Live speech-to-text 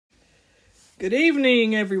Good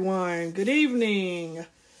evening, everyone. Good evening.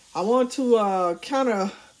 I want to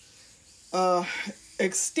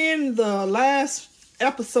extend the last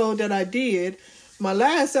episode that I did. My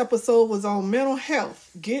last episode was on mental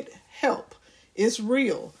health. Get help. It's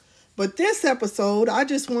real. But this episode, I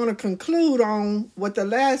just want to conclude on what the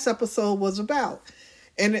last episode was about.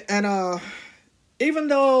 And even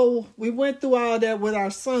though we went through all that with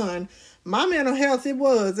our son, my mental health, it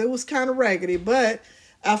was kind of raggedy. But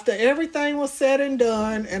after everything was said and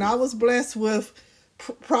done, and I was blessed with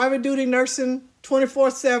private duty nursing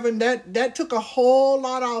 24/7, that took a whole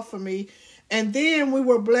lot off of me. And then we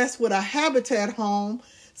were blessed with a Habitat home,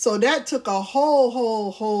 so that took a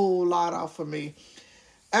whole lot off of me.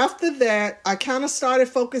 After that, I kind of started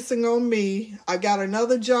focusing on me. I got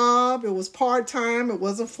another job. It was part-time. It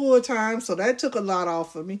wasn't full-time, so that took a lot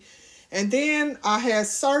off of me. And then I had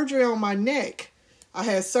surgery on my neck. I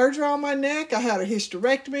had a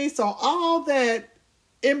hysterectomy, so all that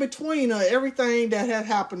in between everything that had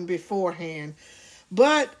happened beforehand.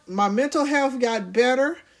 But my mental health got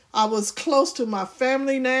better. I was close to my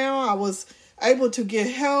family now. I was able to get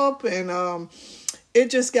help, and it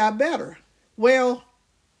just got better. Well,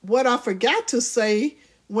 what I forgot to say,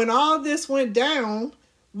 when all this went down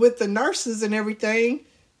with the nurses and everything,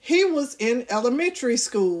 he was in elementary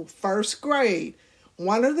school, first grade.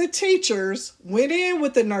 One of the teachers went in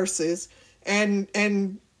with the nurses and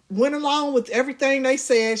went along with everything they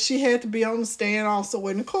said. She had to be on the stand also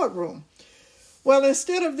in the courtroom. Well,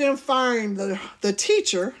 instead of them firing the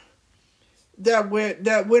teacher that went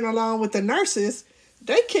along with the nurses,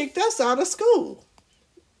 they kicked us out of school,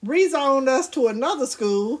 rezoned us to another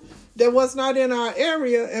school that was not in our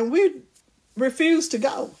area, and we refused to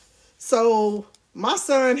go. So my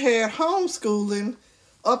son had homeschooling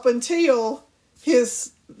up until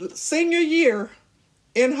his senior year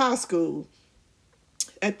in high school.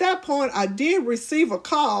 At that point, I did receive a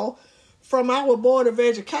call from our Board of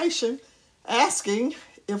Education asking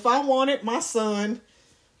if I wanted my son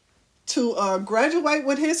to graduate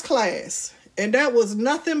with his class. And that was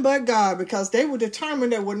nothing but God, because they were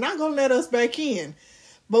determined that we're not going to let us back in.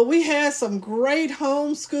 But we had some great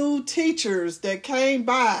homeschool teachers that came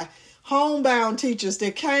by, homebound teachers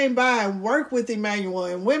that came by and worked with Emmanuel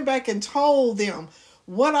and went back and told them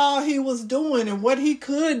what all he was doing and what he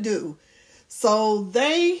could do. So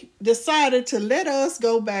they decided to let us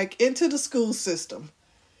go back into the school system.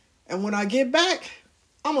 And when I get back,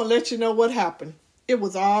 I'm going to let you know what happened. It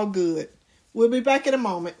was all good. We'll be back in a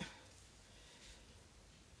moment.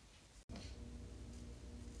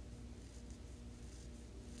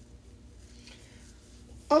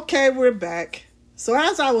 Okay, we're back. So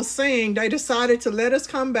as I was saying, they decided to let us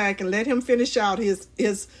come back and let him finish out his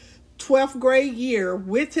 12th grade year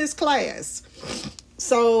with his class.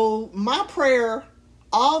 So my prayer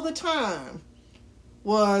all the time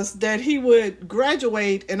was that he would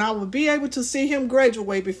graduate and I would be able to see him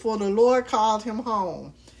graduate before the Lord called him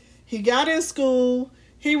home. He got in school.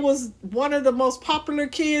 He was one of the most popular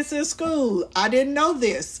kids in school. I didn't know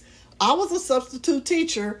this. I was a substitute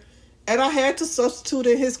teacher, and I had to substitute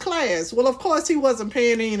in his class. Well, of course, he wasn't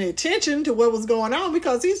paying any attention to what was going on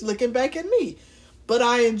because he's looking back at me. But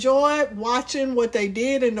I enjoyed watching what they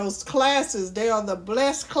did in those classes. They are the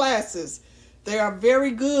blessed classes. They are very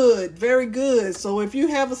good, very good. So if you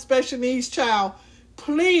have a special needs child,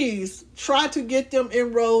 please try to get them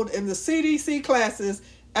enrolled in the CDC classes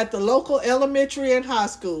at the local elementary and high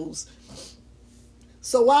schools.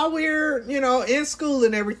 So while we're, in school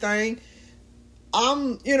and everything,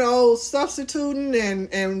 I'm, substituting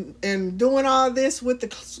and doing all this with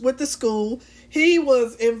the school. He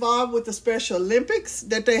was involved with the Special Olympics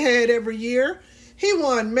that they had every year. He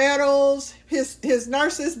won medals. His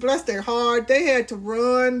nurses, bless their heart, they had to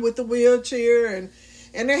run with the wheelchair and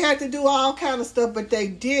they had to do all kind of stuff, but they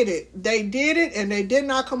did it. They did it, and they did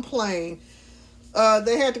not complain.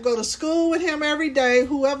 They had to go to school with him every day.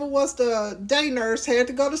 Whoever was the day nurse had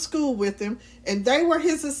to go to school with him, and they were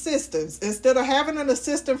his assistants. Instead of having an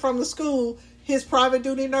assistant from the school, his private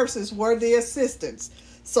duty nurses were the assistants.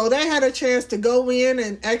 So they had a chance to go in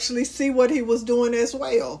and actually see what he was doing as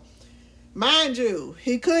well. Mind you,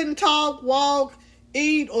 he couldn't talk, walk,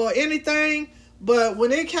 eat, or anything, but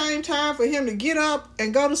when it came time for him to get up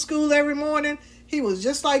and go to school every morning, he was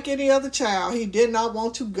just like any other child. He did not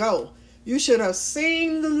want to go. You should have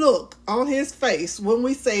seen the look on his face when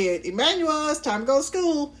we said, Emmanuel, it's time to go to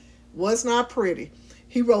school. Was not pretty.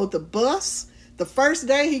 He rode the bus. The first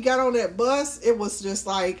day he got on that bus, it was just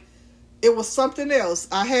like, it was something else.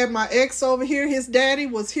 I had my ex over here. His daddy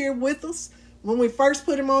was here with us when we first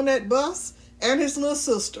put him on that bus, and his little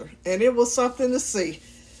sister. And it was something to see.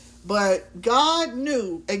 But God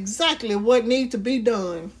knew exactly what needed to be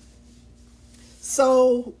done.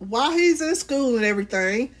 So while he's in school and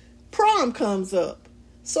everything, prom comes up.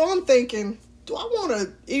 So I'm thinking, do I want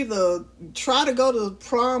to either try to go to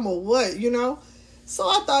prom or what, So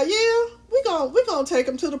I thought, yeah, we're gonna take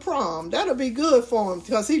him to the prom. That'll be good for him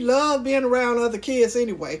because he loved being around other kids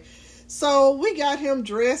anyway. So we got him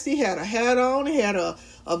dressed. He had a hat on. He had a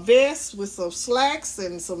vest with some slacks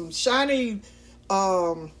and some shiny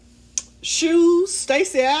shoes,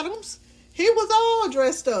 Stacey Adams. He was all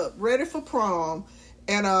dressed up, ready for prom.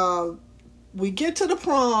 And we get to the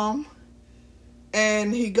prom,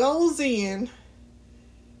 and he goes in.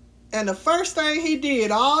 And the first thing he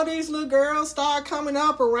did, all these little girls started coming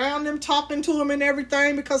up around him, talking to him and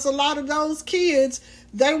everything, because a lot of those kids,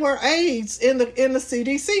 they were aides in the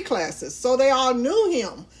CDC classes. So they all knew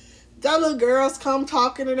him. The little girls come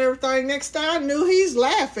talking and everything. Next thing I knew, he's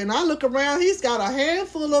laughing. I look around, he's got a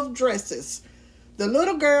handful of dresses. The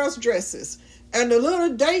little girls' dresses. And the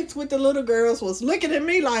little dates with the little girls was looking at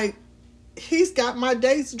me like, he's got my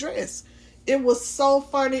date's dress. It was so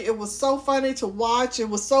funny. It was so funny to watch. It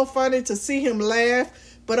was so funny to see him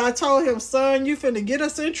laugh. But I told him, son, you finna get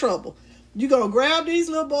us in trouble. You gonna grab these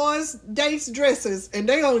little boys' dates' dresses and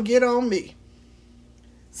they gonna get on me.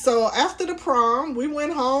 So after the prom, we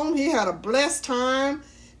went home. He had a blessed time.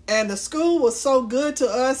 And the school was so good to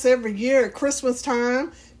us every year at Christmas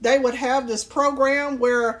time. They would have this program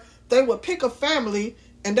where they would pick a family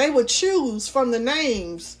and they would choose from the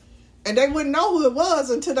names. And they wouldn't know who it was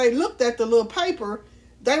until they looked at the little paper.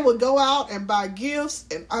 They would go out and buy gifts.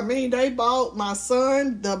 And they bought my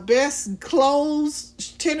son the best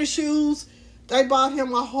clothes, tennis shoes. They bought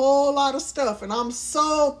him a whole lot of stuff. And I'm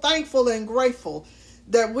so thankful and grateful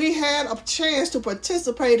that we had a chance to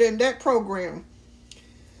participate in that program.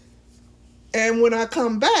 And when I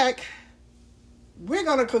come back, we're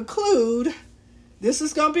going to conclude. This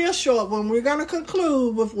is going to be a short one. We're going to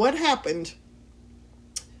conclude with what happened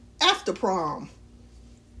after prom,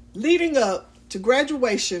 leading up to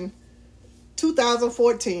graduation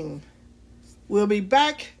 2014. We'll be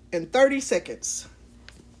back in 30 seconds.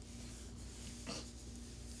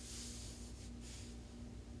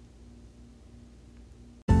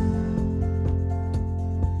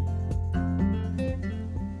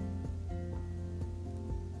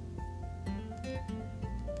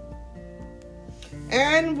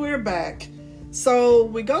 And we're back. So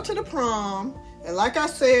we go to the prom. And like I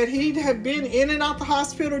said, he had been in and out the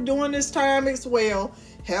hospital during this time as well.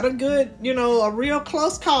 Had a good, a real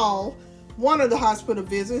close call, one of the hospital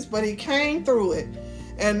visits, but he came through it.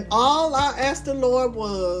 And all I asked the Lord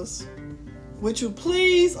was, would you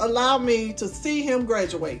please allow me to see him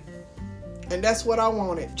graduate? And that's what I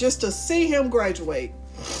wanted, just to see him graduate.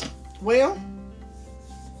 Well,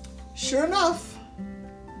 sure enough,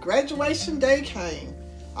 graduation day came.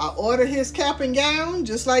 I ordered his cap and gown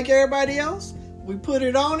just like everybody else. We put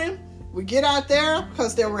it on him. We get out there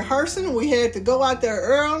because they're rehearsing. We had to go out there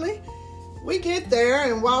early. We get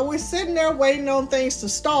there, and while we're sitting there waiting on things to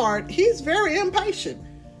start, he's very impatient.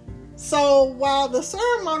 So while the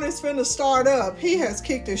ceremony is finna start up, he has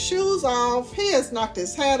kicked his shoes off. He has knocked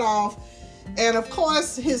his hat off. And of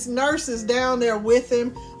course, his nurse is down there with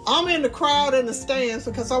him. I'm in the crowd in the stands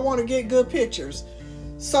because I want to get good pictures.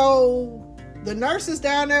 So the nurse is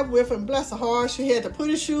down there with him, bless her heart. She had to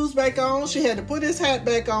put his shoes back on. She had to put his hat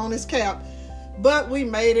back on, his cap. But we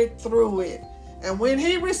made it through it. And when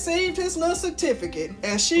he received his little certificate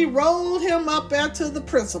and she rolled him up there to the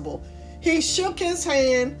principal, he shook his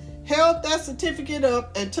hand, held that certificate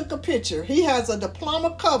up, and took a picture. He has a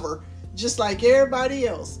diploma cover just like everybody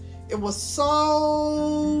else. It was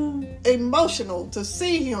so emotional to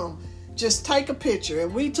see him just take a picture.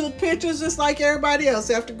 And we took pictures just like everybody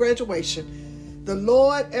else after graduation. The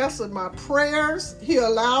Lord answered my prayers. He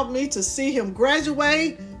allowed me to see him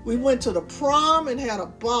graduate. We went to the prom and had a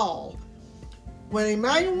ball. When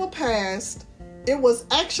Emmanuel passed, it was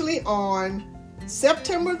actually on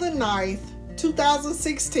September the 9th,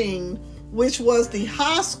 2016, which was the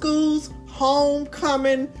high school's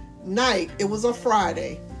homecoming night. It was a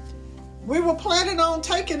Friday. We were planning on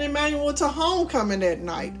taking Emmanuel to homecoming that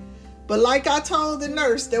night. But like I told the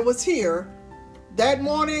nurse that was here, that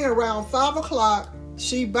morning around 5 o'clock,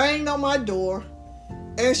 she banged on my door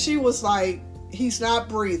and she was like, he's not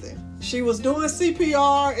breathing. She was doing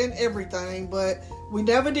CPR and everything, but we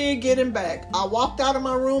never did get him back. I walked out of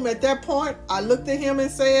my room at that point. I looked at him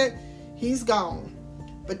and said, he's gone.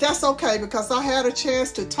 But that's okay because I had a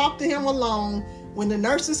chance to talk to him alone. When the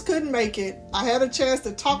nurses couldn't make it, I had a chance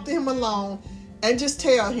to talk to him alone and just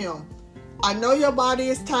tell him, I know your body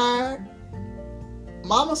is tired.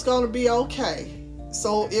 Mama's going to be okay.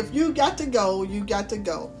 So if you got to go, you got to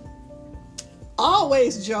go. I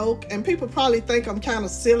always joke, and people probably think I'm kind of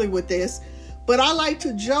silly with this, but I like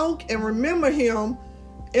to joke and remember him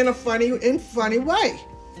in a funny way.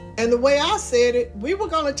 And the way I said it, we were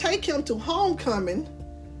going to take him to homecoming,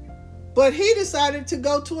 but he decided to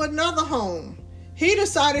go to another home. He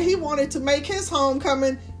decided he wanted to make his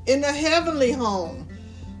homecoming in the heavenly home.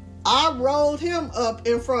 I rolled him up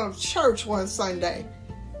in front of church one Sunday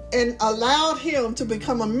and allowed him to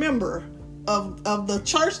become a member of the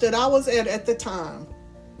church that I was at the time.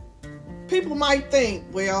 People might think,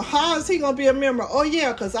 well, how is he going to be a member? Oh,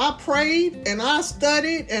 yeah, because I prayed and I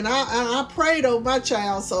studied and I prayed over my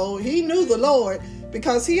child. So he knew the Lord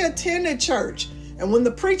because he attended church. And when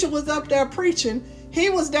the preacher was up there preaching, he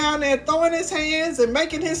was down there throwing his hands and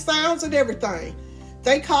making his sounds and everything.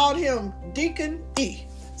 They called him Deacon E.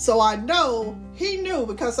 So I know he knew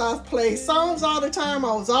because I played songs all the time.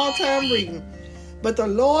 I was all time reading. But the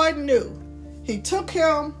Lord knew. He took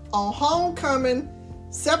him on homecoming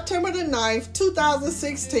September the 9th,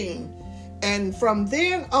 2016. And from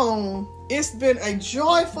then on, it's been a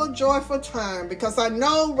joyful, joyful time because I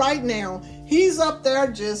know right now he's up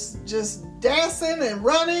there just dancing and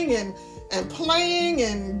running and playing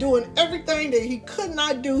and doing everything that he could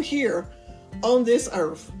not do here on this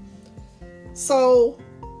earth. So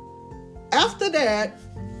after that,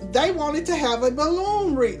 they wanted to have a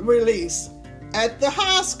balloon release at the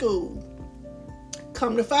high school.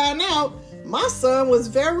 Come to find out, my son was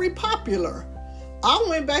very popular. I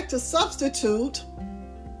went back to substitute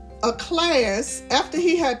a class after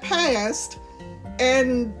he had passed,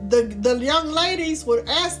 and the young ladies were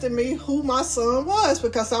asking me who my son was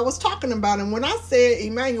because I was talking about him. When I said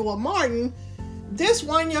Emmanuel Martin, this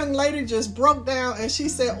one young lady just broke down and she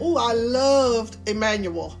said, "Oh, I loved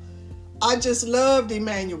Emmanuel. I just loved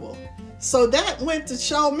Emmanuel." So that went to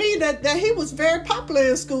show me that he was very popular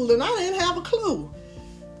in school, and I didn't have a clue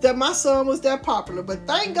that my son was that popular. But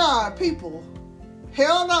thank God people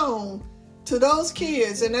held on to those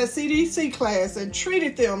kids in that CDC class and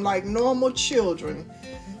treated them like normal children.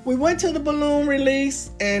 We went to the balloon release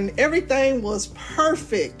and everything was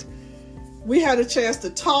perfect. We had a chance to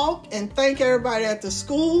talk and thank everybody at the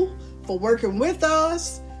school for working with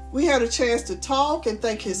us. We had a chance to talk and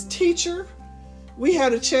thank his teacher. We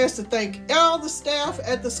had a chance to thank all the staff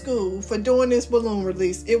at the school for doing this balloon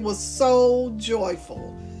release. It was so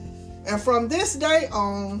joyful. And from this day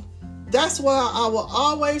on, that's why I will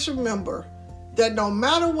always remember that no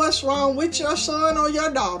matter what's wrong with your son or your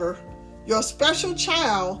daughter, your special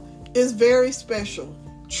child is very special.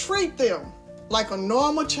 Treat them like a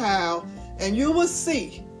normal child, and you will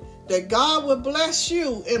see that God will bless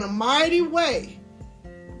you in a mighty way,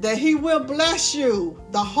 that he will bless you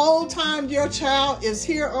the whole time your child is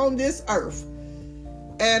here on this earth.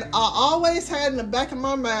 And I always had in the back of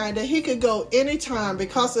my mind that he could go anytime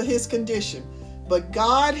because of his condition. But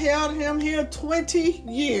God held him here 20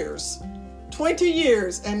 years. 20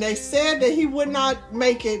 years. And they said that he would not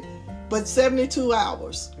make it but 72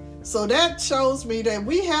 hours. So that shows me that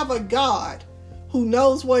we have a God who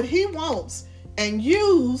knows what he wants and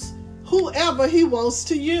use whoever he wants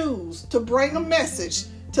to use to bring a message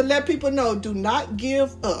to let people know, do not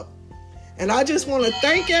give up. And I just want to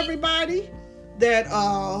thank everybody that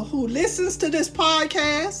who listens to this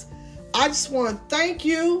podcast. I just want to thank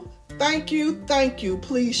you.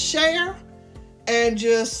 Please share and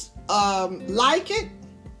just like it,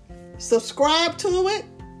 subscribe to it,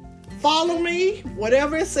 follow me,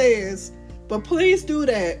 whatever it says. But please do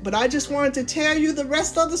that. But I just wanted to tell you the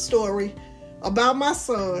rest of the story about my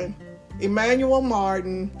son, Emmanuel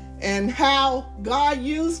Martin, and how God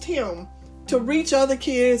used him to reach other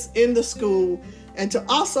kids in the school and to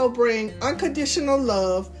also bring unconditional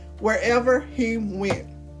love wherever he went.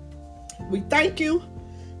 We thank you.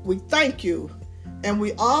 We thank you. And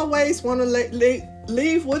we always want to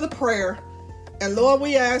leave with a prayer. And Lord,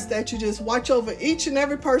 we ask that you just watch over each and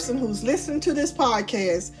every person who's listening to this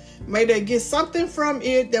podcast. May they get something from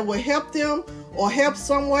it that will help them or help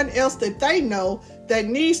someone else that they know that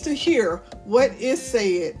needs to hear what is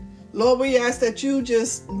said. Lord, we ask that you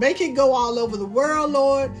just make it go all over the world,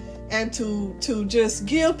 Lord, and to just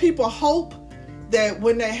give people hope that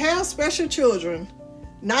when they have special children,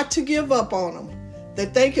 not to give up on them,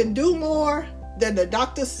 that they can do more than the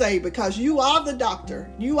doctors say, because you are the doctor.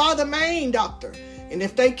 You are the main doctor. And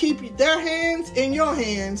if they keep their hands in your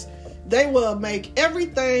hands, they will make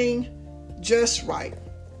everything just right.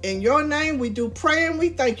 In your name we do pray and we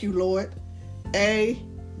thank you, Lord.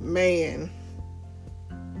 Amen.